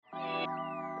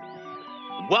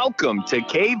Welcome to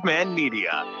Caveman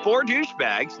Media. Four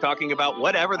douchebags talking about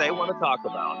whatever they want to talk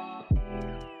about.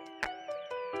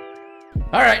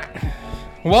 All right.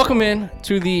 Welcome in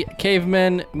to the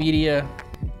Cavemen Media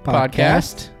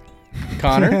podcast.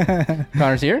 Connor.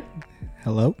 Connor's here.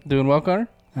 Hello. Doing well, Connor?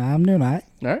 I'm doing all right.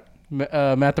 All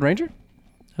right. Matt the Ranger?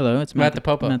 Hello, it's Matt the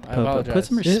Popo. Matt the I Popo. apologize. Put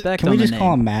some respect Can on we the just name.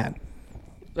 call him Matt?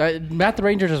 Matt the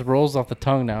Ranger just rolls off the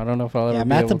tongue now. I don't know if I'll ever Yeah, be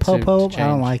Matt the able to Popo. change. I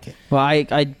don't like it. Well,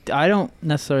 I don't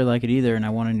necessarily like it either, and I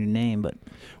want a new name, but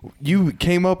You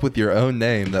came up with your own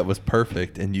name that was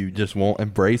perfect, and you just won't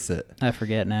embrace it. I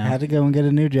forget now. I had to go and get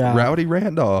a new job. Rowdy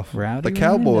Randolph, Rowdy the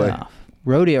cowboy, Randolph.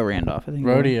 Rodeo Randolph, I think.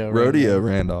 Rodeo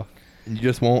Randolph. And you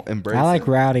just won't embrace it. I like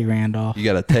Rowdy Randolph. You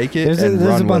got to take it There's and a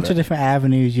run bunch with of it. different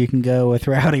avenues you can go with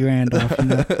Rowdy Randolph. You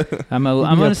know? I'm can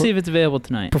going go to see if it's available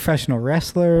tonight. Professional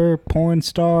wrestler, porn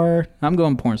star. I'm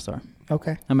going porn star.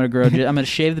 Okay. I'm gonna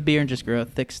shave the beard and just grow a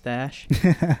thick stash.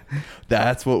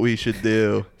 That's what we should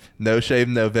do. No shave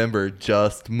November,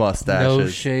 just mustaches. No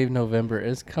Shave November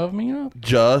is coming up.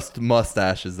 Just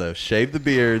mustaches, though. Shave the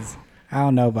beards. I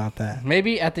don't know about that.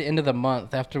 Maybe at the end of the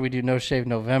month, after we do No Shave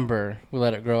November, we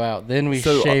let it grow out. Then we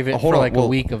So, shave it hold for on. like Well, a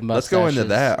week of Let's mustaches. go into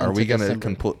that. Are we going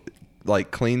December. to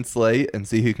clean slate and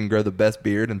see who can grow the best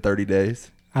beard in 30 days?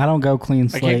 I don't go clean I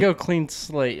slate. can't go clean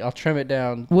slate. I'll trim it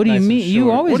down. What do you nice and mean? You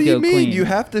short. always What do you go mean? clean. You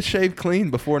have to shave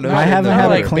clean before no I shave haven't November. had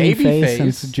like a clean baby face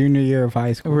face. since junior year of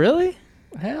high school. Really?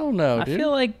 Hell no, I dude. feel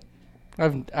like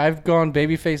I've gone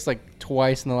babyface like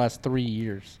twice in the last 3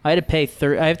 years. I have to pay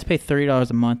 $30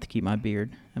 a month to keep my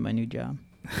beard at my new job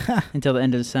until the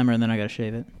end of December, and then I got to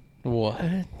shave it What?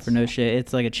 for no shave.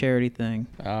 It's like a charity thing.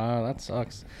 That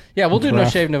sucks. Yeah, we'll do It's No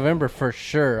rough. Shave November for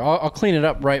sure. I'll clean it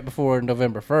up right before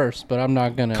November 1st, but I'm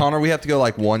not gonna. Connor, we have to go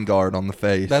like one guard on the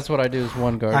face. That's what I do is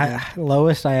one guard.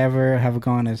 Lowest I ever have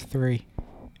gone is 3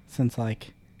 since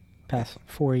like past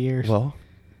 4 years. well.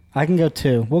 I can go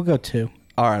 2. We'll go 2.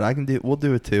 All right, we'll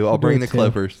do it too. I'll We'll do bring it the too.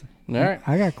 clippers. All right.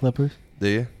 I got clippers. Do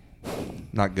you?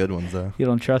 Not good ones though. You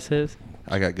don't trust his?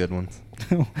 I got good ones.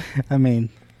 I mean,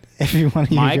 if you want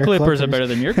to use My your clippers are better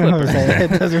than your I was clippers.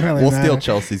 saying, it doesn't really We'll matter. steal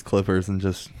Chelsea's clippers and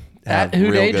just have At Who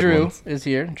real Day good Drew ones. is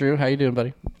here. Drew, how you doing,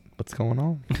 buddy? What's going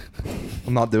on?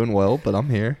 I'm not doing well, but I'm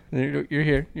here. You're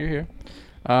here. You're here.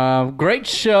 Great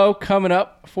show coming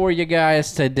up for you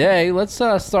guys today. Let's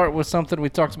start with something we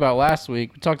talked about last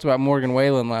week. We talked about Morgan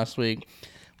Wallen last week.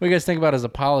 What do you guys think about his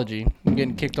apology?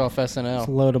 Getting kicked off It's a SNL.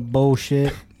 load of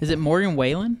bullshit. Is it Morgan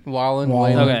Wallen? Wallen.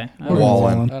 Okay.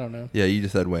 Wallen. I don't know. Yeah, you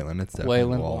just said Waylon. It's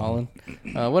definitely Wallen.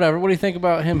 Whatever. What do you think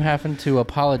about him having to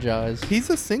apologize?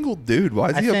 He's a single dude. Why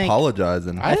is I he think-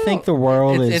 apologizing? I think don't- the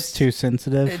world it's- is too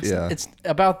sensitive. Yeah. It's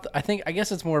about. I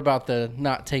guess it's more about the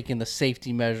not taking the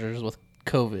safety measures with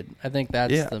COVID. I think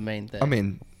that's Yeah. the main thing. I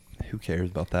mean, who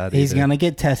cares about that? He's either? going to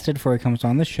get tested before he comes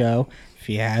on the show. If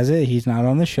he has it, he's not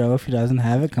on the show. If he doesn't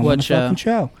have it, come What on the show? fucking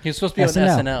show. he was supposed to be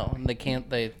SNL. on SNL, and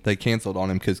they canceled on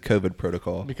him because COVID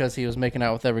protocol. because he was making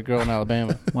out with every girl in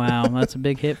Alabama. Wow, that's a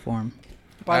big hit for him.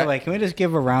 By the way, can we just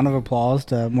give a round of applause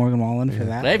to Morgan Wallen for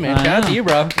that? Hey man, I shout out know. to you,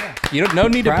 bro. You don't no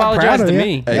need to Proud apologize of to you.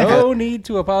 me. Hey, No need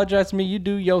to apologize to me. You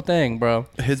do your thing, bro.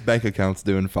 His bank account's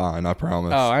doing fine. I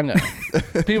promise. Oh, I know.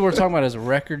 People were talking about his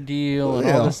record deal and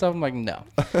all Yeah. this stuff. I'm like, no.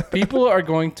 People are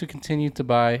going to continue to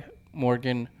buy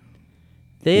Morgan.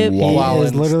 They have, Wow. He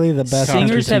Wallen's is literally the best singers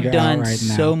country have singer out done right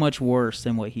now. so much worse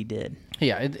than what he did.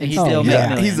 Yeah, he's Oh, still yeah. making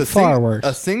millions. He's a Far worse.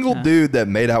 a single dude that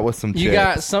made out with some You chicks.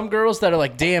 got some girls that are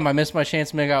like, damn, I missed my chance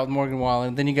to make out with Morgan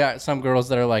Wallen. Then you got some girls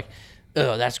that are like,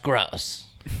 oh, that's gross.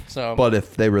 So But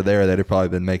if they were there, they'd have probably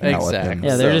been making out with him. Exactly.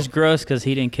 Yeah, they're So- just gross because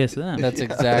he didn't kiss them. that's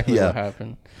exactly Yeah. what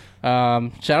happened.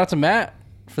 Shout out to Matt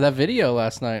for that video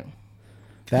last night.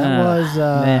 That was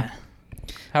man.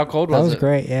 How cold that was was it?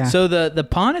 great. Yeah. So the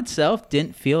pawn itself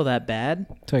didn't feel that bad.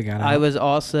 So I got I was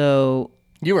also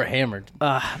You were hammered.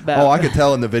 about Oh, I could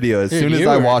tell in the video. As Dude, soon as you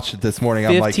I were watched it this morning,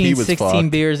 15, I'm like, he was 16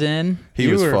 fucked. beers in. He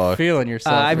you was were fucked. feeling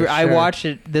yourself. I for sure. watched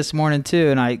it this morning too,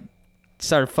 and I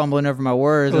started fumbling over my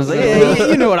words. I was like, hey,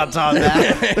 you know what I'm talking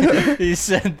about. He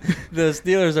said the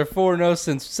Steelers are 4-0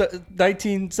 since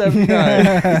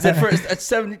 1979. He said first at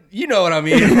 70. You know what I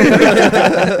mean.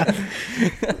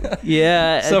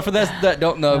 Yeah. So for that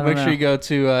don't know, don't make sure know. you go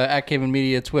to at Caveman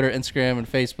Media, Twitter, Instagram, and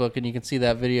Facebook, and you can see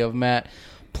that video of Matt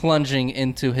plunging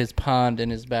into his pond in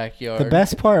his backyard. The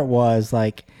best part was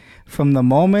like from the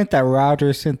moment that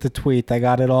Roger sent the tweet that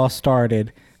got it all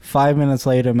started. 5 minutes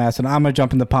later, Matt said, "I'm gonna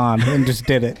jump in the pond," and just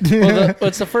did it. Well,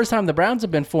 it's the first time the Browns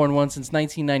have been 4-1 since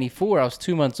 1994. I was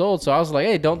 2 months old, so I was like,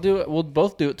 "Hey, don't do it. We'll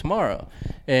both do it tomorrow."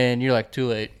 And you're like, "Too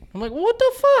late." I'm like, "What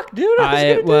the fuck, dude? I was gonna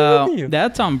do it with you."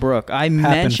 That's on Brooke. I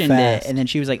mentioned fast. it, and then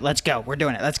she was like, "Let's go. We're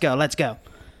doing it. Let's go. Let's go."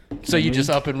 So you just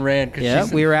up and ran. Yeah,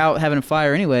 we were out having a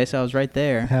fire anyway, so I was right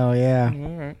there. Hell yeah.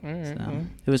 So,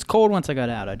 it was cold once I got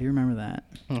out. I do remember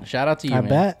that. Shout out to you, I man.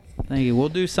 bet. Thank you. We'll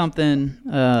do something.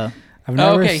 I've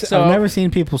never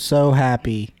seen people so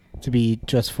happy to be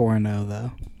just 4-0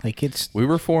 though. Like We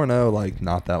were 4-0 like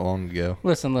not that long ago.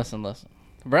 Listen. The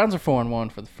Browns are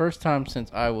 4-1 for the first time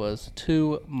since I was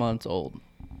 2 months old.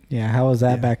 yeah. How was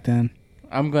that back then?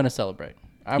 I'm gonna celebrate.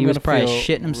 He was probably feel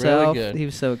shitting himself. Really good. He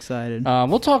was so excited.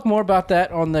 We'll talk more about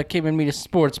that on the Caveman Media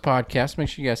Sports podcast. Make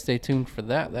sure you guys stay tuned for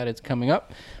that. That is coming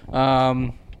up.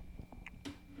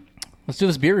 Let's do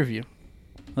this beer review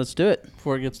Let's do it.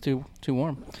 before it gets too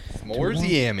warm. S'mores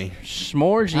yammy.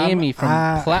 S'mores Yammy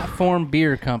from Platform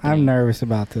Beer Company. I'm nervous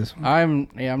about this one.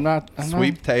 I'm not.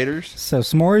 Sweet potatoes. So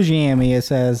s'mores yammy. It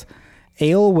says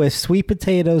ale with sweet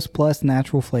potatoes plus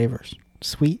natural flavors.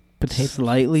 Sweet potatoes.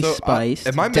 Slightly So, spiced.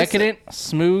 am I missing- Decadent,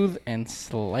 smooth, and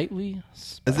slightly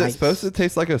Is it supposed to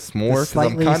taste like a s'more? Because I'm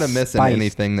Slightly kind of missing spiced.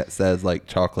 anything that says like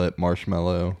chocolate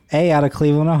marshmallow. A out of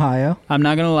Cleveland, Ohio. I'm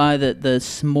not gonna lie that the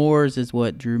s'mores is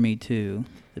what drew me to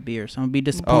the beer, so I'm gonna be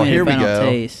disappointed here if we I don't go.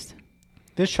 taste.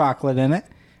 There's chocolate in it.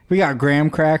 We got graham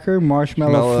cracker,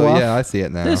 marshmallow Mellow, fluff. yeah, I see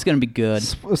it now. This is gonna be good.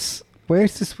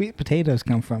 Where's the sweet potatoes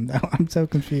come from, though? I'm so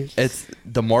confused. It's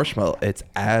the marshmallow. It's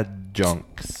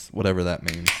adjuncts, whatever that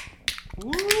means.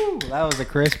 Woo, that was a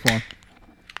crisp one.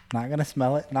 Not gonna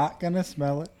smell it. Not gonna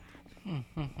smell it.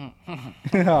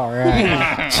 All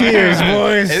right. Cheers,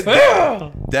 boys. It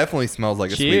definitely smells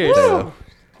like a Cheers. sweet potato.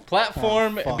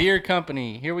 Platform Beer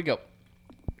Company. Here we go.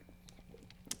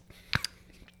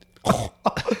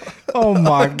 Oh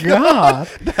my god.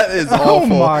 That is Oh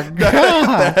awful. my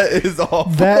god. That is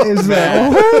awful. That is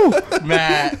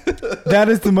Matt, that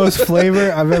is the most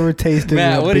flavor I've ever tasted.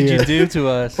 Matt, in a what beer. did you do to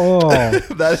us? Oh.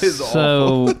 That is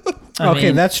awful. So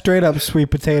Okay, that's straight up sweet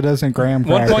potatoes and graham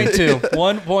crackers. 1.2.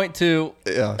 1.2.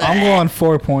 Yeah. I'm going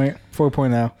 4.0.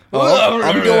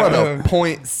 I'm going a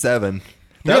 0.7.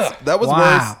 That was Wow.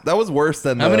 worse. That was worse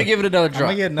than. I'm going to give it another drop.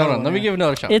 gonna get another Hold on. one, Let me yeah. give it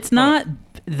another shot. it's not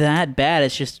that bad.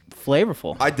 It's just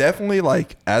flavorful. I definitely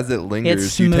like as it lingers.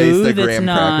 It's you taste the smooth, it's graham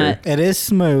not- cracker. It is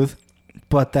smooth,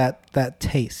 but that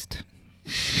taste.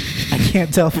 I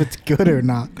can't tell if it's good or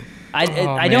not. I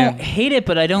man. don't hate it,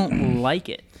 but I don't like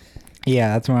it. Yeah,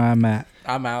 that's where I'm at.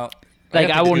 I'm out. Like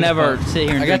got I the will never goosebumps. sit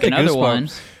here and I got drink the another one.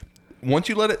 goosebumps. Once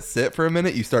you let it sit for a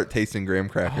minute, you start tasting graham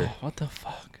cracker. What the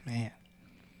fuck? Man.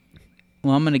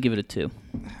 Well, I'm gonna give it a 2.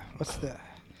 What's that?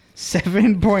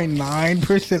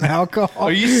 7.9% alcohol.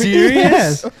 Are you serious?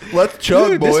 Yes. Let's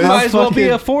chug, Dude, this boys. Might as well be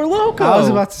fucking- a Four Loko. I was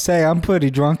about to say I'm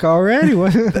pretty drunk already.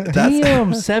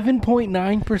 Damn,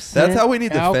 7.9%. That's how we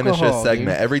need to finish this alcohol, segment.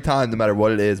 dude. Every time, no matter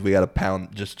what it is, we got to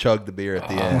pound, just chug the beer at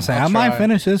the I'm end. saying, I I'll might try.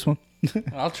 finish this one.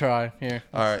 I'll try. Here.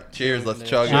 All right, cheers. Let's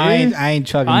chug it. I ain't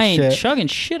chugging I ain't shit. chugging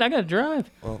shit. I gotta drive.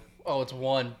 Oh, it's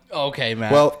 1. Okay,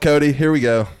 Matt. Well, Cody, here we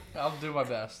go. I'll do my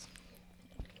best.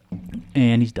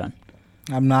 And he's done.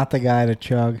 I'm not the guy to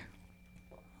chug.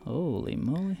 Holy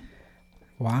moly!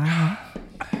 Wow.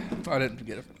 I didn't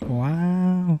forget it.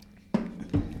 Wow.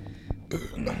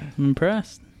 I'm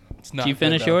impressed. It's not Did you good,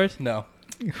 finish though. yours? No.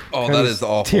 Oh, that is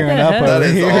awful. Tearing The up hell? over That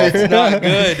is here. awful. It's not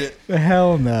good.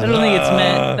 Hell I no. don't think it's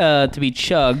meant to be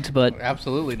chugged, but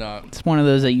Absolutely not. it's one of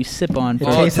those that you sip on. It For,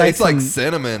 Oh, it tastes tastes like like some-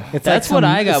 cinnamon. It's That's like what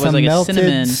some- I got was some like a melted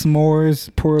cinnamon-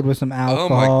 s'mores poured with some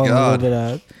alcohol and a God. little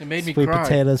bit of It made me sweet cry.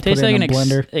 potatoes put tastes in like a an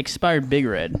blender. expired Big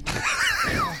Red.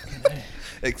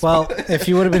 Well, if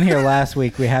you would have been here last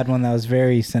week, we had one that was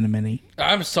very cinnamony.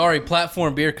 I'm sorry,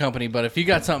 Platform Beer Company, but if you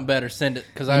got something better, send it.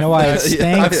 Because You know why it I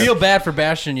stinks? feel bad for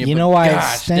bashing you. You but know why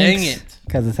gosh, it stinks? dang it.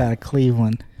 Because it's out of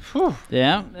Cleveland.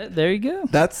 Yeah, there you go.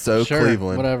 That's so Sure,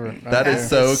 Cleveland. whatever. That I is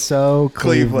don't so So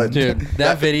Cleveland. Cleveland. Dude,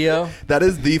 that video. That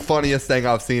is the funniest thing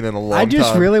I've seen in a long I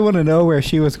just time. really want to know where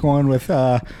she was going with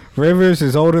Rivers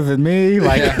is older than me.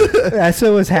 Like, that's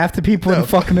what was half the people in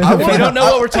fucking I If you wanna- don't know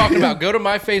what we're talking about, go to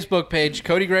my Facebook page,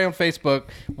 Cody Gray on Facebook.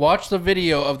 Watch the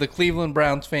video of the Cleveland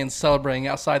Browns fans celebrating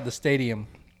outside the stadium.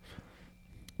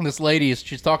 This lady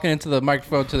she's talking into the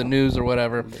microphone to the news or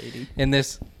whatever, and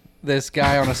this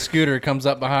guy on a scooter comes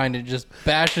up behind and just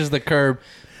bashes the curb,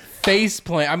 face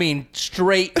plant. I mean,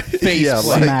 straight face Yeah,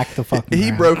 plant. Smack the fucking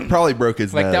He ground. probably broke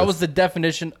his Like nose. that was the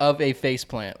definition of a face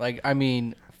plant. Like I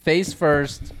mean, face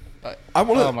first. I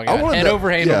want to. Oh my God. Head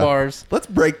over handlebars. Let's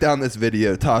break down this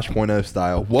video, Tosh.0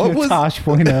 style. What was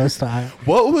Tosh.0 style.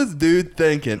 what was dude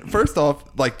thinking? First off,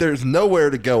 like there's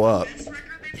nowhere to go up.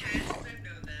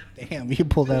 Damn, you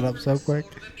pulled that up so quick.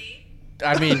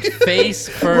 I mean, face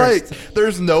first. Like,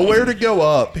 there's nowhere to go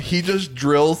up. He just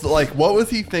drills. Like, what was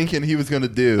he thinking he was gonna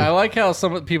do? I like how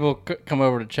some people come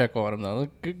over to check on him though.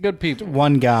 Good people.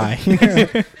 One guy.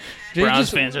 Browns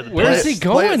fans are the Where is best. he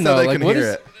Play it going so though? they Like can what hear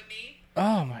is? it.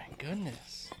 Oh my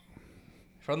goodness!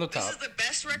 From the This top. is the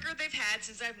best record they've had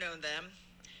since I've known them.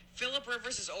 Phillip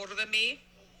Rivers is older than me.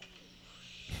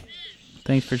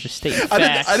 Thanks for just stating I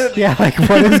facts. didn't. Yeah, like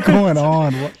what is going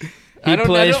on? What? He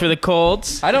plays for the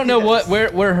Colts. I don't know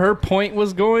where her point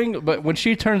was going, but when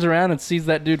she turns around and sees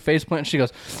that dude faceplant, she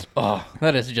goes, "Oh,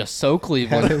 that is just so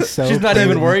Cleveland." That is so She's not even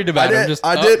Cleveland. worried about him. Just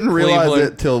I didn't realize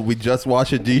Cleveland. it till we just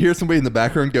watched it. Do you hear somebody in the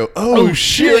background go, "Oh,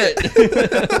 shit"?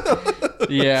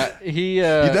 Yeah, he. You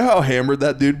know how hammered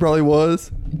that dude probably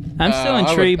was? I'm still I would-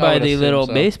 intrigued I by would the assume little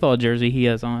so. baseball jersey he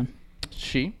has on.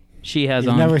 She. She has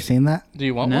You've on. never seen that? Do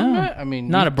you want No. one? Matt? I mean,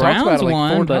 Not you've a talked about Browns it like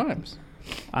one, 4 but- times.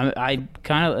 I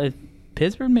kind of. If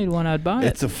Pittsburgh made one, I'd buy it.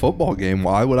 It's a football game.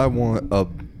 Why would I want a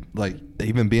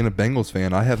even being a Bengals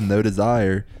fan? I have no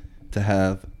desire to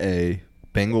have a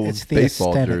Bengals It's the baseball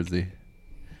aesthetic. jersey.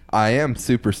 I am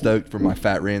super stoked for my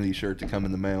Fat Randy shirt to come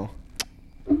in the mail.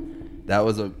 That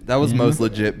was the most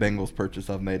legit Bengals purchase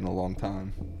I've made in a long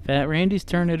time. Fat Randy's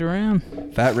turned it around.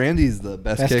 Fat Randy's the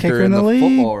best Best kicker in the league.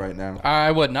 football right now.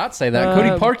 I would not say that. Cody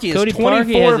Parkey is Cody 24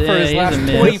 Parkey has- for his he last hasn't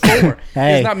missed. 24. he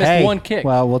Hey, has not missed one kick.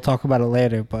 Well, we'll talk about it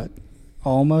later, but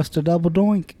almost a double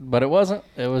doink. But it wasn't.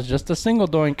 It was just a single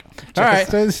doink. All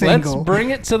right, a let's single.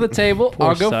 bring it to the table. Poor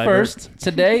I'll go Seibert. first.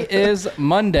 Today is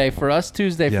Monday for us,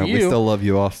 Tuesday Yeah, for we you. still love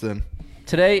you, Austin.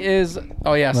 Today is,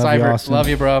 oh yeah, Love you, Seibert. Austin. Love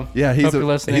you, bro. Yeah, Hope you're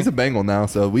listening. he's a Bengal now,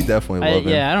 so we definitely love him.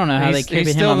 Yeah, I don't know how they keep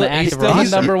him still on the he's active still the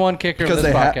roster. number one kicker of because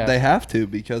this they podcast. they have to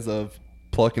because of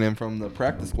plucking him from the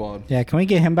practice squad. Yeah, can we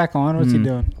get him back on? What's he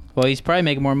doing? Well, he's probably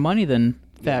making more money than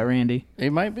Fat Randy.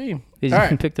 It might be. He's All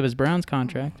right, picked up his Browns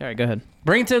contract. All right, go ahead.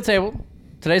 bring it to the table.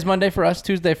 Today's Monday for us,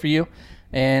 Tuesday for you,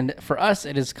 and for us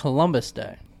it is Columbus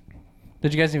Day.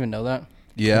 Did you guys even know that?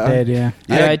 Yeah, Dead, yeah.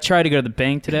 I tried to go to the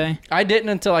bank today. I didn't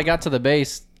until I got to the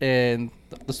base and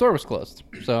the store was closed.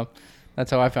 So that's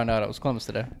how I found out it was Columbus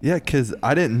today. Yeah, because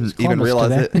I didn't even Columbus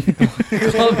realize today.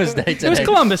 it. Columbus Day today. It was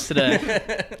Columbus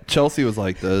today. Chelsea was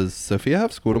like, "Does Sophia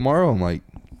have school tomorrow?" I'm like,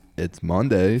 "It's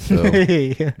Monday, so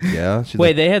Yeah. yeah." She's Wait,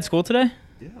 like, they had school today?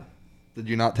 yeah. Did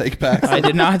you not take packs? I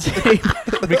did not take.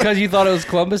 Because you thought it was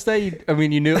Columbus Day?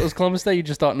 You knew it was Columbus Day, you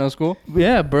just thought no school?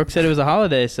 Yeah, Brooke said it was a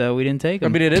holiday, so we didn't take I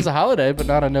them. mean, it is a holiday, but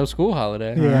not a no-school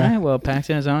holiday. Yeah. All right, well,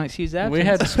 Paxton is on excuse absence. We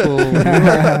had school.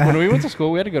 When we went to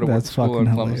school, we had to go to work That's to school on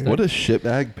fucking Columbus Day. What a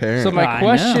shitbag parent. So my I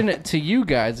question to you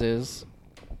guys is,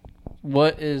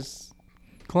 what is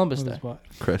Columbus Day?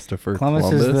 Christopher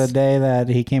Columbus is the day that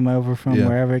he came over from Yeah.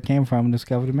 wherever he came from and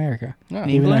discovered America. No. Even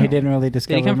though England? he didn't really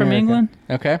discover Did he come from America. England?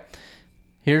 Okay.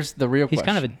 Here's the real He's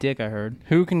question. kind of a dick, I heard.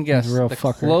 Who can guess He's a real the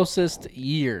fucker. closest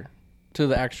year to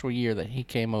the actual year that he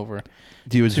came over?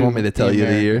 Do you just want me to tell you the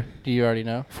America? year? Do you already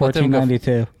know? Let them go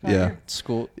 1492. Yeah.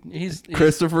 School. He's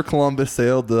Christopher Columbus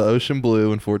sailed the ocean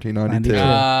blue in 1492.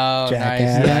 Oh,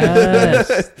 Jackass. nice.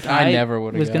 Yes. I never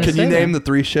would have was guessed. gonna Can you say name that. the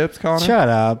 3 ships, Connor? Shut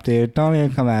up, dude. Don't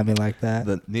even come at me like that.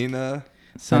 The Nina,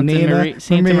 Santa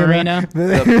Marina.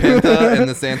 the Pinta, and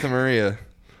the Santa Maria.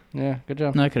 Yeah, good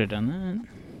job. No, I could have done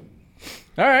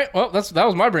All right, well, that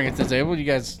was my bring it to the table. You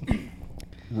guys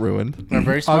Ruined. are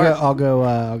very smart. I'll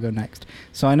go next.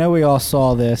 So I know we all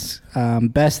saw this.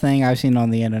 Best thing I've seen on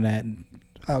the internet in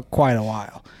quite a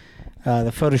while.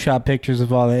 The Photoshop pictures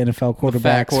of all the NFL quarterbacks.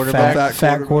 fat quarterbacks.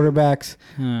 Fat quarterbacks.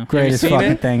 that. Greatest seen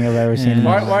fucking it? thing I've ever seen. Yeah. in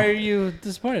my Why, life. why are you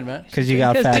disappointed, Matt? Because you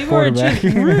got a Because fat people are quarterback.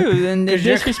 just rude and they're 'Cause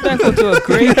you're- disrespectful to a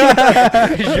great.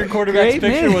 Because your quarterback's Great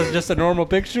picture man. was just a normal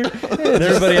picture, and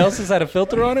everybody else's had a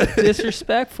filter on it.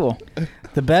 disrespectful.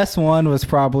 The best one was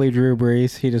probably Drew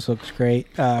Brees. He just looks great.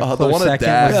 the Close one of second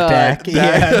Dak. was Dak.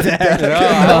 Yeah,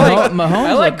 Dak. Mahomes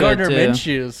I like looked good, Gardner too.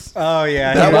 Minshew's. Oh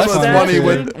yeah, That he one was mustache, funny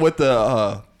dude. with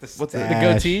the what's The it?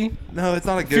 goatee. No, it's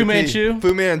not a goatee. Fu Manchu?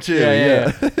 Fu Manchu. Yeah,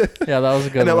 Yeah. Yeah, that was a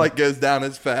good And it one. like goes down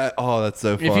his fat. Oh, that's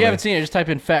so funny. If you haven't seen it, just type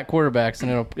in fat quarterbacks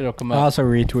and it'll come I up also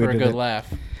for a retweeted good it.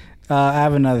 laugh. I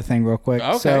have another thing real quick.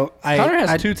 Okay. So Connor has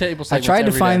I, 2 table I segments tried to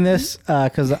every find day. this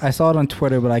because I saw it on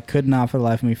Twitter, but I could not for the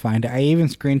life of me find it. I even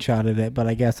screenshotted it, but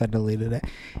I guess I deleted it.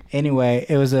 Anyway,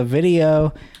 it was a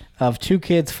video of 2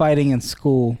 kids fighting in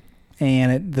school.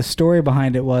 And the story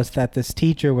behind it was that this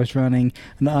teacher was running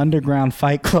an underground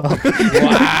fight club.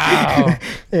 Wow.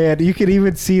 And you could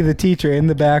even see the teacher in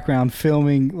the background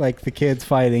filming like the kids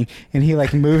fighting. And he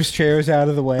like moves chairs out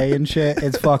of the way and shit.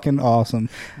 It's fucking awesome.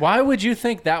 Why would you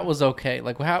think that was okay?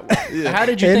 Like, how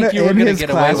did you think you were In going to his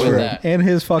get away with classroom. that? In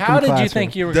his fucking How did you classroom.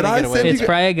 think you were Did going to I get away send with you It's that?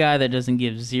 probably a guy that doesn't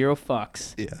give 0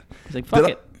 fucks. Yeah. He's like, fuck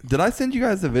Did it. Did I send you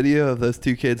guys a video of those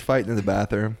two kids fighting in the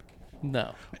bathroom?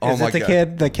 No. Oh Is my it the God.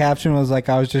 kid? The caption was like,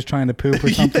 "I was just trying to poop" or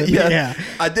something. Yeah.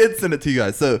 I did send it to you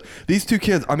guys. So these two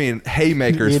kids, I mean,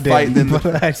 haymakers You fighting in didn't,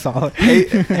 the but I saw it.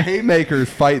 haymakers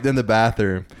fighting in the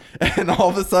bathroom, and all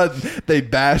of a sudden they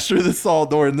bash through the stall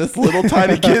door, and this little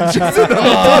tiny kid just sitting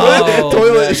on the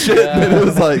toilet my shit, and it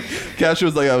was like, Cash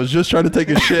was like, I was just trying to take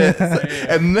a shit,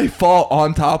 and they fall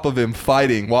on top of him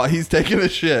fighting while he's taking a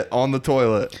shit on the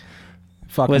toilet.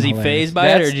 Fucking Was he hilarious. phased by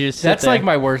it, or did you just sit That's there? like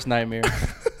my worst nightmare.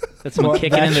 That's someone Well,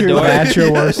 kicking in that's the your- door. That's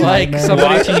your worst Like nightmare.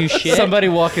 somebody Watching you shit? Somebody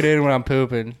walking in when I'm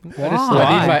pooping.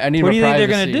 Why? I need what my do you think they're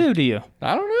gonna privacy. do to you?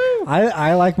 I don't know.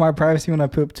 I like my privacy when I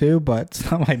poop too, but it's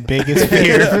not my biggest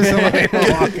fear for somebody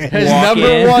to walk in. It's Walk number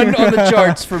in. one on the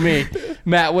charts for me.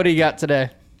 Matt, what do you got today?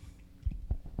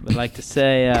 I'd like to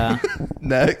say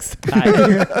Next,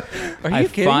 Are I you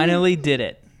kidding? finally did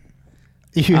it.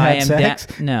 You I had am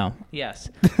sex? no. Yes.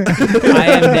 I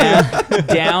am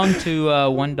down to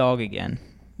one dog again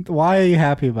Why are you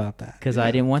happy about that? because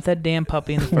I didn't want that damn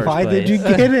puppy in the first Why place. did you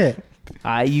get it?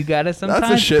 You gotta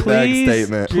sometimes. shitbag please,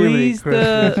 statement. Please Jiminy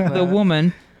the Christmas.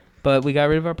 woman, but we got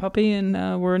rid of our puppy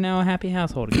and we're now a happy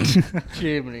household again.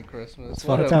 Jiminy Christmas. It's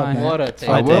What fucked a, up, man. what a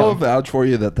I tale. will vouch for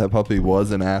you that puppy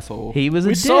was an asshole. He was a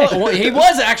We dick. saw well, he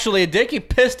was actually a dick. He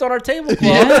pissed on our tablecloth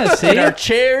Yeah, see? and our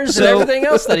chairs So- and everything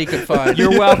else that he could find.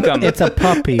 You're welcome. It's a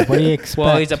puppy. What do you expect?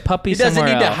 well, he's a puppy he doesn't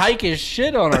somewhere need to else. hike his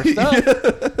shit on our stuff.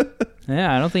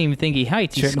 Yeah, I don't even think he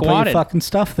hiked. He Shouldn't put your squatted. fucking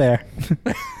stuff there.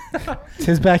 It's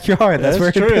his backyard. That's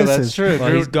where he true. pisses. That's true. Well,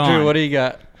 Drew, he's gone. Drew, what do you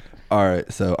got? All right,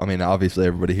 so I mean, obviously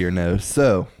everybody here knows.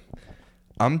 So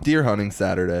I'm deer hunting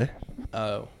Saturday.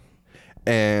 Oh.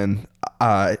 And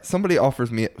somebody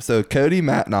offers me. So Cody,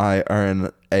 Matt, and I are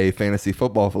in a fantasy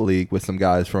football league with some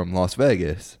guys from Las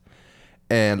Vegas,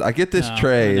 and I get this Oh,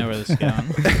 trade. I know where this is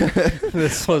going.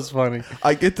 This was funny.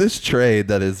 I get this trade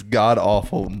that is god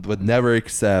awful, would never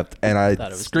accept, and I Thought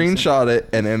it was screenshot it,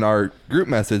 and in our group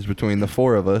message between the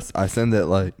four of us, I send it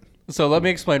like, So let me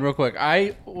explain real quick.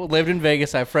 I lived in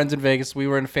Vegas. I have friends in Vegas. We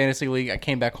were in a fantasy league. I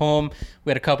came back home. We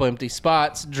had a couple empty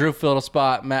spots. Drew filled a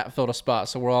spot. Matt filled a spot.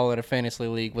 So we're all in a fantasy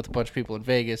league with a bunch of people in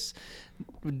Vegas.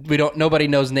 Nobody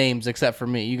knows names except for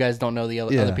me. You guys don't know the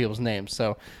other people's names.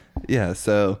 So yeah.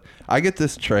 So I get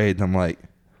this trade, and I'm like,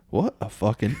 what a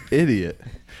fucking idiot.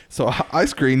 So I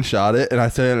screenshot it, and I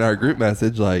sent it in our group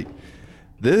message like,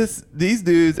 these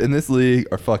dudes in this league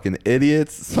are fucking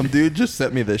idiots. Some dude just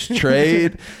sent me this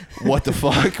trade. What the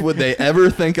fuck would they ever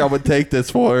think I would take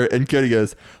this for? And Cody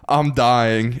goes, I'm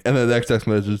dying. And then the next text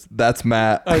message is, that's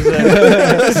Matt. I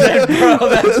said, bro,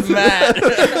 that's Matt.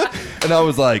 And I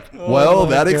was like, well,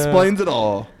 my that God. explains it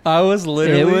all. I was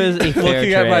literally It was a fair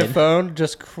looking at my trade. phone,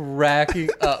 just cracking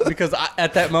up because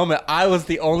at that moment I was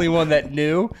the only one that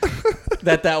knew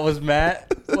that was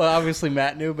Matt. Well, obviously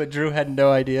Matt knew, but Drew had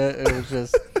no idea. It was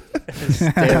just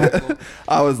hysterical.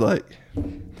 I was like,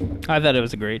 I thought it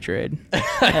was a great trade.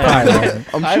 Probably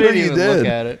wasn't. I'm I sure didn't you even look did.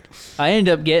 at it. I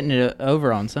ended up getting it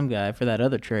over on some guy for that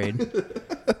other trade.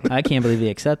 I can't believe he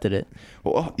accepted it.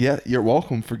 Well, yeah, you're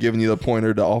welcome for giving you the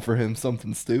pointer to offer him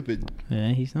something stupid.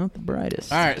 Yeah, he's not the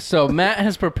brightest. All right, so Matt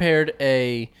has prepared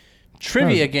a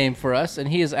trivia game for us, and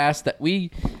he has asked that we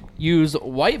use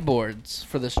whiteboards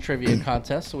for this trivia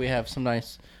contest. So we have some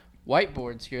nice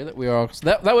whiteboards here that we are. So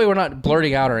that way we're not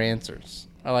blurting out our answers.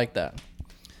 I like that.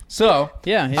 So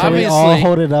Yeah, yeah. So we all Obviously-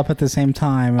 hold it up at the same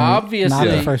time. and Obviously-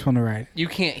 not the first one to write. you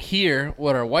can't hear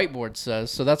what our whiteboard says,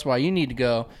 so that's why you need to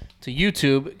go to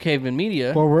YouTube, Caveman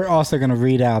Media. Well, we're also going to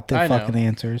read out the I know. fucking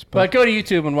answers. But go to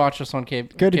YouTube and watch us on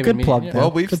Good Caveman Media. plug, Yeah. though.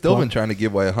 Well, we've Good still plug. been trying to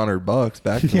give away $100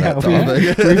 back to yeah, that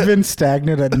topic. we've been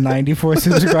stagnant at 94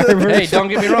 subscribers. Hey, don't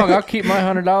get me wrong. I'll keep my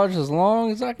 $100 as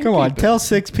long as I can. Come on, keep it. tell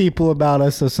 6 people about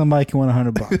us so somebody can win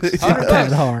 $100. It's not that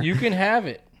 $100. hard. You can have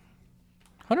it.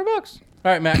 $100.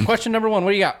 All right, Matt. Question number 1.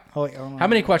 What do you got? Oh, wait, hold on. How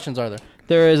many questions are there?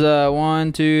 There is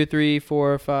 1, 2, 3,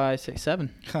 4, 5, 6,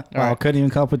 7. Wow, couldn't even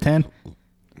come up with 10.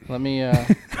 Let me.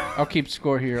 I'll keep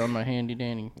score here on my handy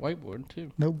dandy whiteboard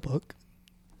too. No book.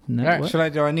 No, All right, what?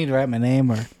 Do I need to write my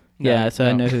name or? Yeah, No, so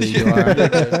I no. know who you are.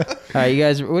 All right, you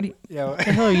guys. What the Yeah.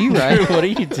 hell are you writing? What do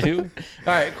you do?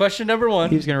 All right, question number 1.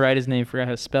 He was gonna write his name. Forgot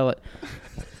how to spell it.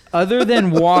 Other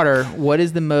than water, what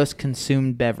is the most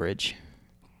consumed beverage?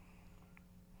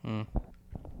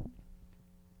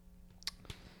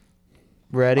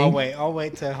 Ready? I'll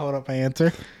wait to hold up my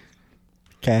answer.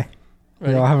 Okay.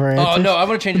 Ready? We all have our answers. Oh no, I'm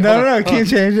gonna change it. No, Hold no, on, no, hold can't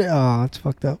change it. Oh, it's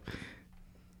fucked up. on.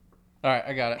 All right,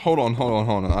 I got it. Hold on.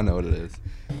 I know what it is.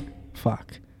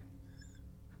 Fuck.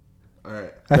 All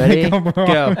right. I Ready? think I'm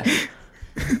wrong. Go.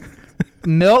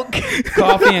 Milk,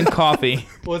 coffee, and coffee.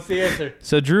 What's the answer?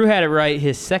 So Drew had it right.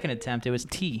 His second attempt, it was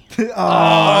tea.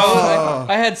 I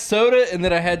had soda, and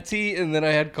then I had tea, and then I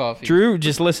had coffee. Drew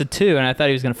just listed 2, and I thought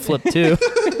he was going to flip 2.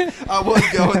 I was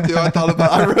going to.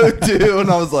 I wrote 2, and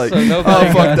I was like, So nobody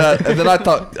oh, fuck got- that. And then I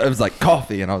thought, it was like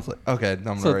coffee, and I was like, okay, I'm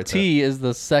going to So write tea is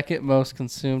the second most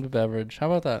consumed beverage. How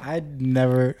about that? I'd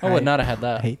never. I would not have had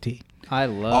that. hate tea. I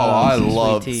that. love Oh, I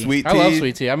love tea. sweet tea. I love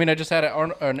sweet tea. I mean, I just had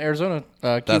an Arizona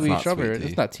kiwi not strawberry. sweet tea.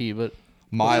 It's not tea, but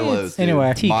Milo's. dude.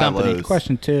 Anyway. Tea company. Milo's.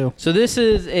 Question 2. So this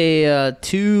is a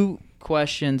 2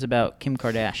 questions about Kim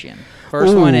Kardashian.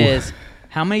 First Ooh. one is,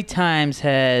 how many times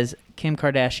has Kim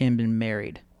Kardashian been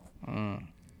married? I'm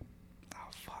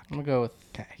gonna go with.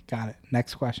 Okay, got it.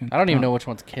 Next question. I don't even know which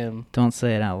one's Kim. Don't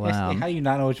say it out Yes, loud. how do you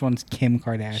not know which one's Kim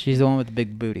Kardashian? She's the one with the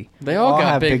big booty. They all got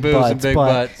have big boobs and big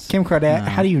but butts. Kim Kardashian. No.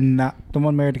 How do you not? The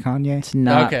one married to Kanye? It's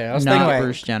not, Okay, I was not thinking-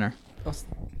 Bruce Jenner.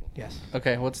 Yes.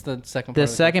 Okay, what's the second? The part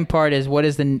second part is, what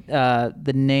is the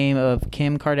name of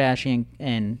Kim Kardashian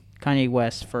and Kanye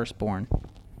West's firstborn?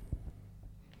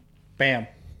 Bam.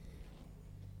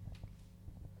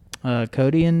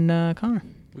 Cody and Connor.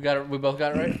 We got it. We both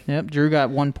got it right. Yep, Drew got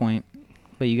 1 point,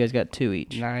 but you guys got 2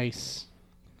 each. Nice.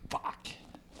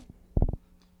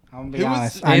 I'm gonna be Who was-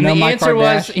 honest. I And know the my answer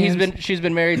was Kardashians. she's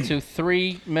been married to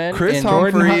 3 men. Chris and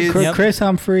Jordan, Humphries. Chris, Yep. Chris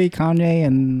Humphrey, Kanye,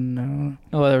 and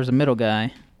Oh, there was a middle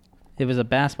guy. It was a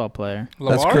basketball player.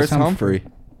 Lamar? That's Chris Humphrey.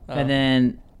 Humphrey. Oh. And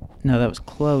then, no, that was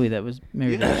Chloe that was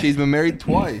married. Yeah, she's been married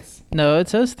twice. No, it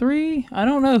says 3. I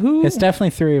don't know who. it's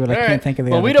definitely 3, but I All can't right. think of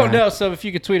the Well, other we don't guy. know. So if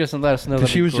you could tweet us and let us know, Because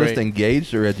that'd she be was great. just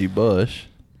engaged to Reggie Bush.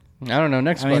 I don't know.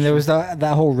 Next I mean, question. there was that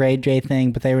whole Ray J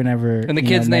thing, but they were never. and the you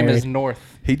kid's know, name is married.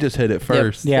 North. He just hit it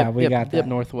first. Yeah, Yep, we yep, got yep. that.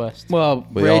 Northwest. Well,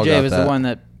 We Ray all J got was that. the one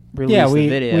that released Yeah, the we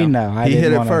video. know. I He hit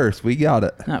didn't it wanna- first. We got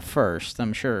it. Not first.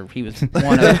 I'm sure he was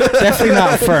one of. Definitely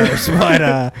not first,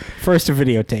 but first to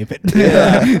videotape it.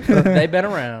 They've been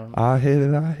around. I hit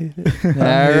it. I hit it. All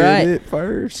I hit right. it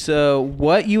first. So,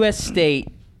 what U.S. state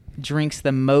drinks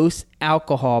the most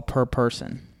alcohol per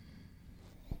person?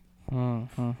 I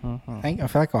feel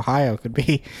like Ohio could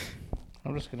be.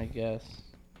 I'm just gonna guess.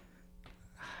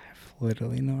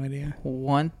 Literally no idea.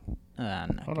 One. I'm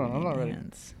not Hold on, I'm not ready.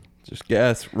 hints. Just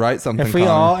guess. Write something. If we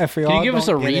Connor. all, Can you give us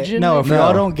don't a get it- region, No, maybe? if we No.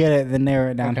 all don't get it, then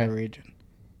narrow it down to Okay. a region.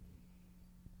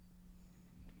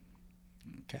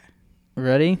 Okay.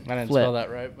 Ready? I didn't Flip. spell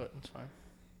that right, but it's fine.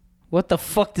 What the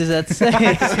fuck does that say?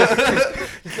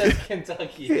 It says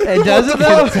Kentucky. It doesn't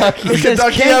though. Does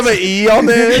Kentucky have an E on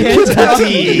there?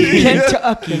 Kentucky.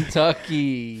 Kentucky.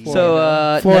 Kentucky.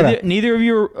 So Florida. neither of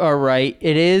you are right.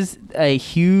 It is a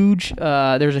huge.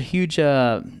 There's a huge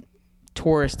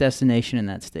tourist destination in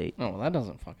that state. Oh, well, that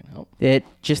doesn't fucking help. It.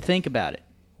 Just think about it.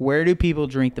 Where do people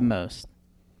drink the most?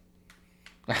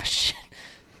 Ah, shit.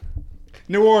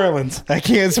 New Orleans. I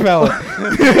can't spell it.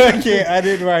 I can't. I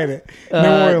didn't write it. New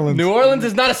Orleans. New Orleans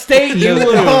is not a state. You lose.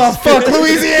 Oh fuck,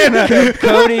 Louisiana.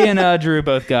 Cody and Drew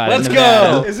both got Let's it.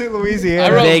 Nevada. go. Is it Louisiana?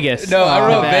 I wrote Vegas. No, I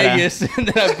wrote Nevada. Vegas, and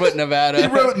then I put Nevada. He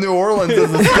wrote New Orleans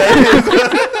as a state.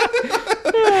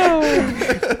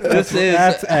 This is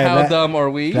That's- how that- dumb are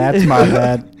we? That's my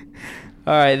bad.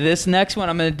 All right, this next one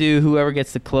I'm going to do whoever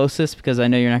gets the closest because I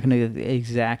know you're not going to get the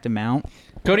exact amount.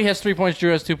 Cody has 3 points.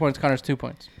 Drew has 2 points. Connor's 2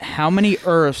 points. How many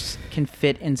Earths can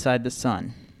fit inside the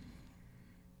sun?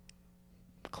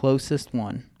 Closest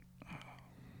one.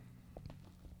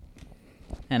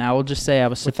 And I will just say I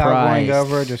was Without surprised. going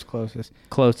over, just closest.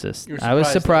 Closest. You were I was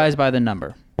surprised surprised by the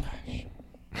number.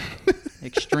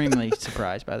 Extremely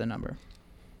surprised by the number.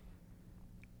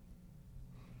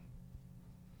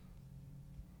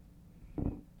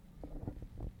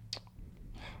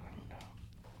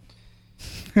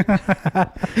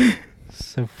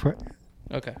 So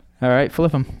Okay. All right,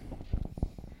 flip them.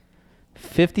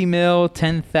 50 mil,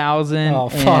 10,000, Oh,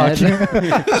 fuck.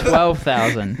 and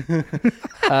 12,000.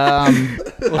 I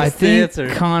the think answer?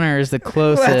 Connor is the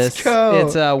closest. Let's go.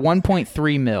 It's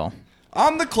 1.3 mil.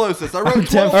 I'm the closest. I wrote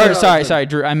 12. Or sorry,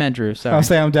 Drew. I meant Drew. Sorry. I'll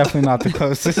say I'm definitely not the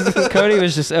closest. Cody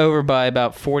was just over by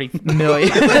about 40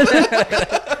 million. All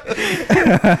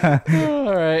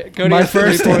right. Cody my has 3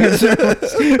 first points.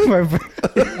 answer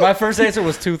was My first answer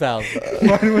was 2,000.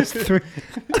 mine was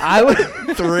I would.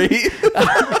 3.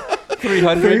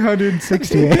 300.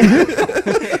 368.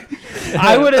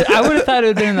 I would have thought it would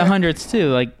have been in the hundreds too,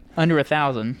 like under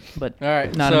 1,000, but All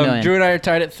right. not so a million. Drew and I are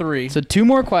tied at 3. So 2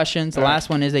 more questions. The All right. last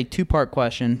one is a 2-part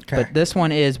question, Okay. but this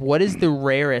one is: what is the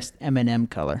rarest M&M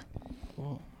color?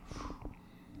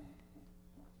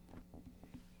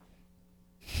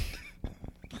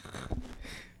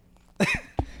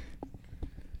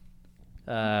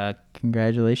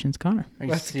 Congratulations, Connor. Are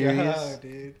you serious?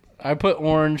 dude. I put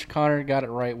orange. Connor got it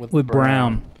right with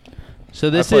brown. So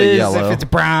this put is yellow. If it's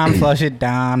brown, flush it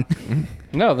down.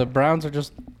 No, the browns are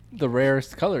just the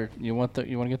rarest color. You want to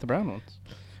get the brown ones.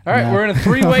 All right, No. we're in a I don't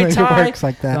three-way think it tie works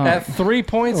like that. at 3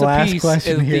 points Last apiece.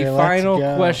 question Is here, the let's final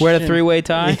go. question. we're at a 3-way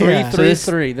tie. Yeah. So this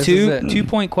 3-3. This is it.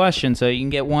 2-point question, so you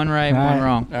can get one right, All one right.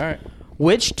 wrong. All right.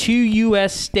 Which 2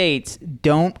 U.S. states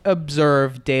don't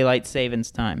observe daylight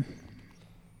savings time?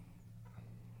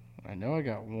 I know I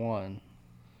got one.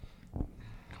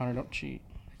 Connor, don't cheat.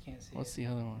 What's the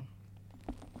other one?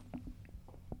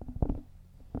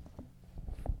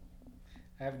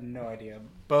 I have no idea.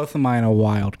 Both of mine are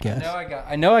wild guess.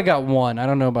 I know I got one. I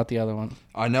don't know about the other one.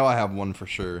 I know I have one for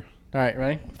sure. All right,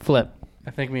 ready? Flip.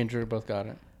 I think me and Drew both got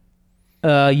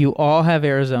it. You all have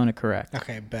Arizona correct.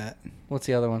 Okay, bet. What's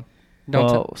the other one?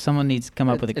 Well, someone needs to come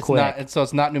up with it it's quick. not. So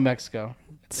it's not New Mexico.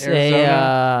 It's Say,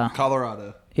 Arizona.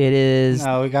 Colorado. it is.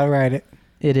 No, we gotta write it.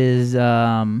 It is.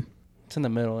 It's in the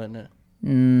middle, isn't it?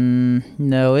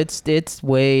 No, it's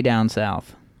way down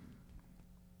south.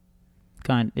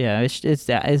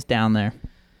 It's down there.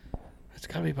 It's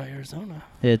got to be by Arizona.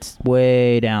 It's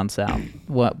way down south.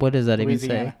 What does that even say?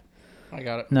 Louisiana. I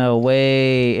got it. No,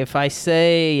 way. If I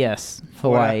say yes,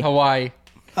 Hawaii. Hawaii.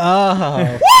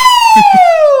 Oh.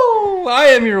 Woo! I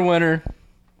am your winner.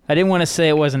 I didn't want to say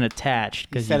it wasn't attached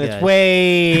because Said it's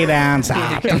way down I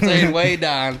south. kept saying way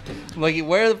down. I'm like,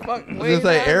 where the fuck? I was Way gonna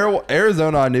say down?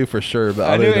 Arizona. I knew for sure, but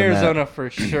I other knew than Arizona for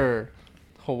sure.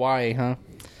 Hawaii, huh?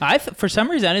 For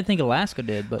some reason I didn't think Alaska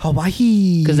did, but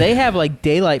Hawaii. because they have like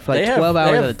daylight for like They have- 12 they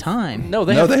hours have- at a time. No,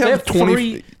 they No, have, they have 30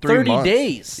 23 months.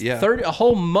 days. Yeah. 30, a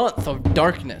whole month of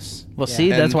darkness. Well,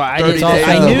 see, And that's why I 30 didn't. days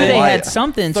I of knew they light. had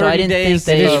something, so 30 I didn't think days It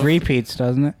they. just repeats,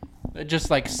 doesn't it? Just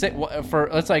like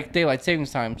it's like daylight savings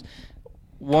times.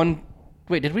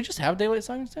 Wait, did we just have daylight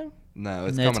savings time? No,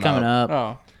 it's It's coming up.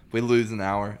 Oh We lose an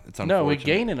hour. It's unfortunate. no, we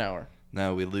gain an hour.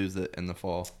 No, we lose it in the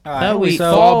fall. No, we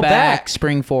so- fall back,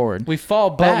 spring forward. We fall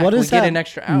But back. what we does get that an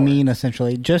extra hour. mean,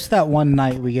 essentially? Just that one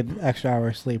night we get an extra hour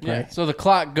of sleep, Yeah. right? So the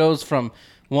clock goes from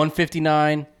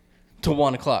 1:59 to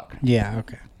 1 o'clock. Yeah,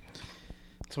 okay.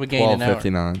 So we gain an hour.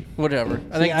 12:59. Whatever. See,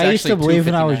 think I it's used to actually believe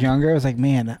when I was 2:59. younger, I was like,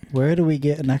 man, where do we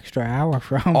get an extra hour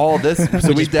from? All this. So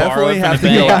we just borrow definitely it from have the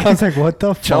to bank. go I out. was like, what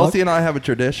the fuck? Chelsea and I have a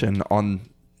tradition on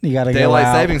You gotta daylight go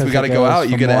out savings, we because gotta it go goes out. You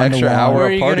from get an 1 to extra 1. hour. Where are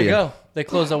We're you going to partying. go? They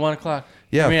close at 1 o'clock.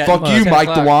 Yeah, I mean, fuck at you, 10 Mike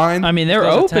o'clock. DeWine. I mean, they're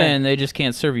Close at 10. open. They just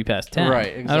can't serve you past 10. Right.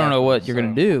 Exactly. I don't know what you're So,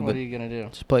 gonna do, what but are you going to do?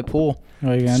 just play pool.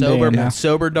 What are you gonna do now?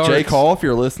 Sober darts. Jake Hall, if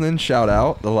you're listening, shout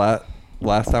out. The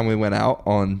last time we went out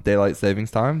on daylight savings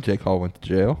time, Jake Hall went to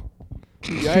jail.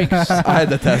 Yikes. I had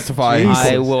to testify.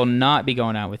 I will not be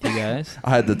going out with you guys. I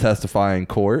had to testify in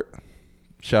court.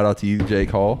 Shout out to you, Jake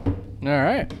Hall. All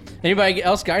right. Anybody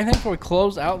else got anything before we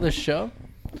close out this show?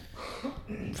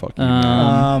 Fuck you,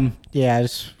 man. Yeah,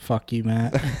 just fuck you,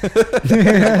 Matt.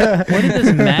 What did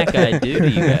this Mac guy do to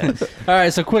you guys? All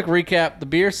right, so quick recap. The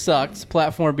beer sucks.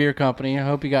 Platform Beer Company. I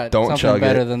hope you got Don't something chug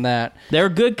better it. than that. They're a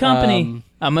good company.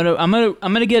 I'm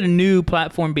gonna get a new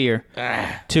platform beer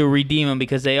to redeem them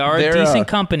because they are a They're, decent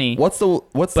company. What's the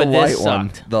But light this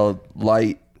one? sucked. The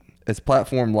light. It's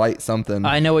platform light something.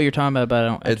 I know what you're talking about,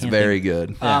 but I It's can't very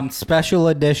think. good. Special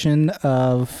edition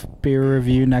of beer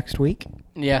review next week.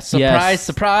 Yeah, surprise, Yes.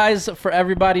 surprise for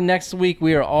everybody next week.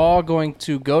 We are all going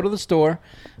to go to the store,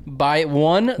 buy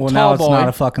one Well, tall now it's boy. not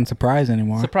a fucking surprise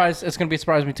anymore. Surprise! It's going to be a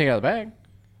surprise when we take it out of the bag.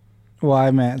 Well,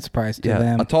 I meant surprise to Yeah,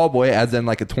 them. a tall boy adds in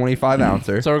like a 25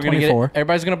 ouncer. So we're going to get 24.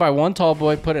 everybody's going to buy one tall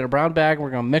boy, put it in a brown bag.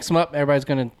 We're going to mix them up. Everybody's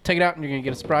going to take it out, and you're going to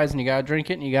get a surprise, and you got to drink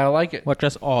it, and you got to like it. Watch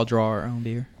us all draw our own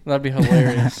beer. That'd be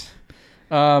hilarious.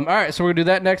 All right, so we're going to do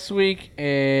that next week,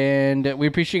 and we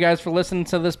appreciate you guys for listening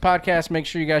to this podcast. Make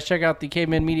sure you guys check out the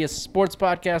Caveman Media Sports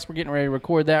Podcast. We're getting ready to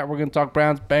record that. We're going to talk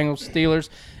Browns, Bengals, Steelers,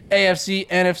 AFC,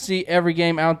 NFC, every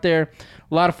game out there.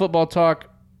 A lot of football talk.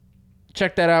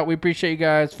 Check that out. We appreciate you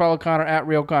guys. Follow Connor at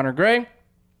Real Connor Gray,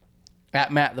 at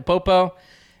Matt the Popo,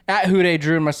 at Houday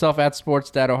Drew, and myself at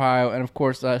Sports.Ohio, and of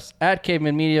course us at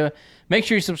Caveman Media. Make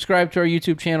sure you subscribe to our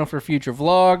YouTube channel for future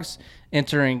vlogs,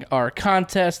 entering our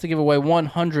contest to give away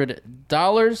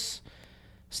 $100.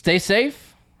 Stay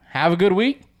safe. Have a good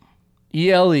week.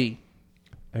 ELE.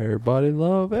 Everybody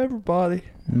love everybody.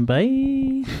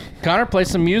 Bye. Connor, play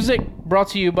some music. Brought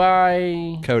to you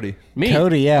by Cody. me.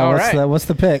 Cody, yeah. All What's right. what's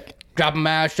the pick? Drop 'em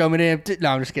out. Show me them.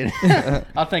 No, I'm just kidding.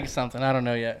 I'll think of something. I don't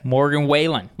know yet. Morgan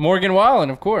Whalen. Morgan Wallen,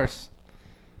 of course.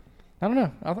 I don't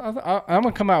know. I'm going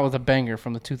to come out with a banger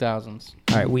from the 2000s.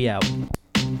 All right, we out.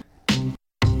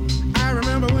 I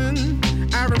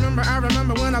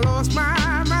remember when I lost my